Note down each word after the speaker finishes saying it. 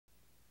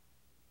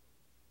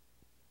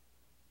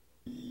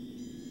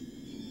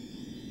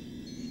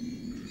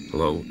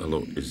Hello,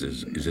 hello. Is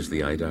this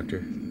the eye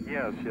doctor?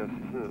 Yes, yes,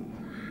 it is.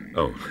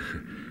 Oh,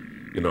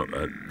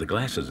 the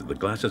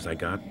glasses I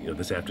got,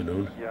 this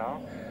afternoon. Yeah?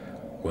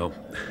 Well,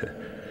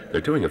 they're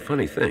doing a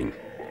funny thing.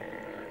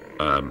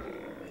 Um,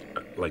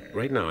 like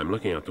right now, I'm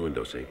looking out the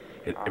window, see,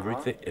 and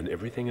Uh-huh.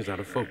 everything is out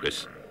of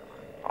focus.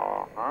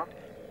 Uh-huh.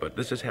 But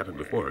this has happened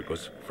before. It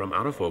goes from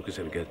out of focus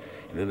and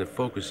then it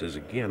focuses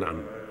again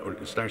on, or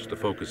it starts to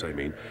focus, I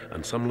mean,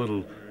 on some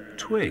little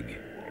twig,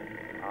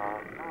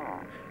 Uh-huh.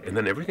 and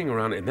then everything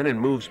around, and then it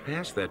moves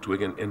past that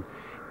twig, and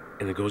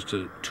it goes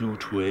to two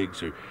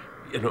twigs, or,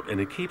 and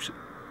it keeps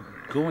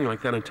going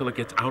like that until it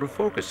gets out of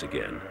focus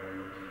again.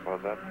 Well,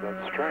 that's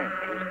strange,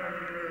 isn't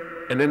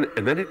it?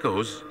 And then it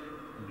goes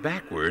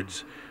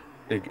backwards.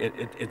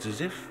 It's as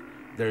if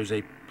there's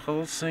a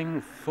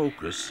pulsing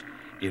focus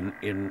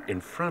in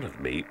front of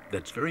me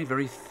that's very,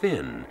 very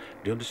thin.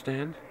 Do you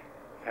understand?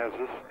 Has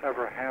this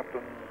ever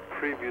happened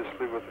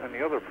previously with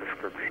any other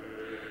prescription?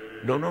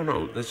 No, no,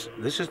 no. These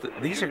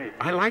are. Unique.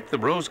 I like the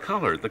rose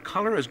color. The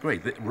color is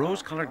great. The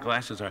rose-colored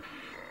glasses are.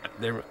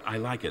 I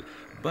like it.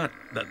 But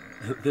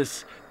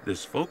this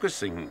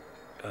focusing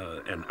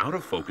and out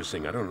of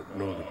focusing. I don't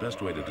know the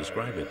best way to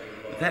describe it.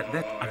 That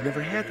I've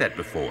never had that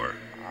before.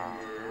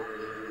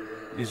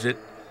 Is it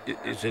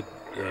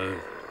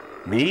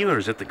me, or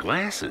is it the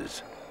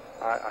glasses?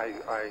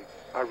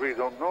 I really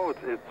don't know.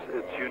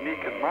 It's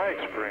unique in my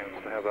experience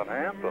to have that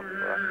happen.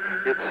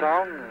 It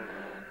sounds,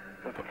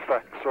 in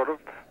fact, sort of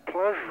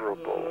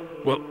pleasurable.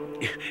 Well,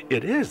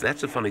 it is.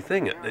 That's a funny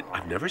thing.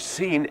 I've never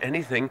seen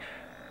anything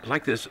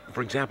like this.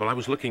 For example, I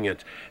was looking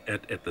at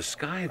the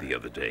sky the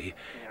other day,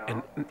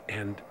 Yeah.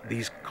 and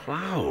these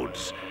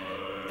clouds,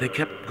 they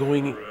kept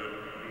going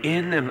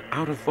in and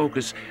out of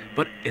focus,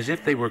 but as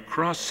if they were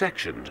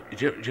cross-sectioned.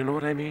 Do you know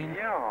what I mean?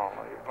 Yeah,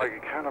 like a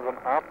kind of an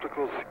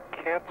optical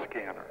CAT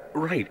scanner.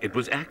 Right. It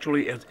was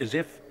actually as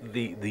if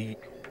the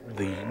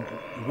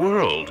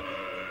world,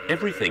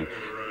 everything,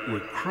 were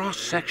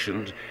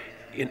cross-sectioned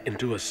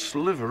into a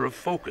sliver of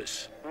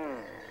focus.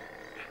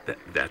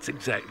 That's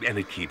exactly, and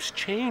it keeps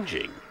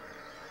changing.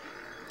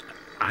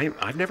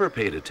 I've never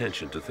paid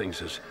attention to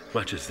things as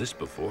much as this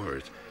before.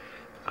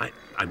 I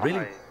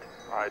really.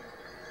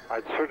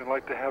 I'd certainly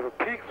like to have a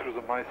peek through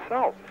them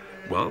myself.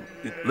 Well,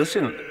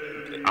 listen,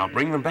 I'll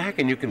bring them back,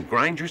 and you can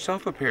grind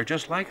yourself a pair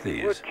just like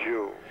these. Would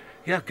you?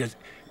 Yeah, because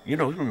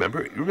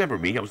remember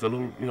me? I was the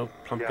little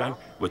plump guy Yeah,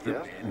 with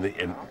the,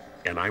 yes,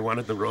 and I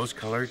wanted the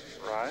rose-colored.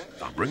 Right?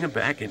 I'll bring them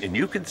back, and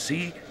you can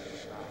see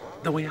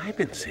the way I've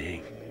been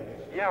seeing.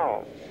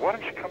 Yeah, why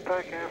don't you come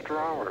back after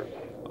hours?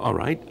 All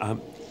right,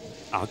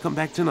 I'll come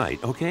back tonight.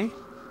 Okay.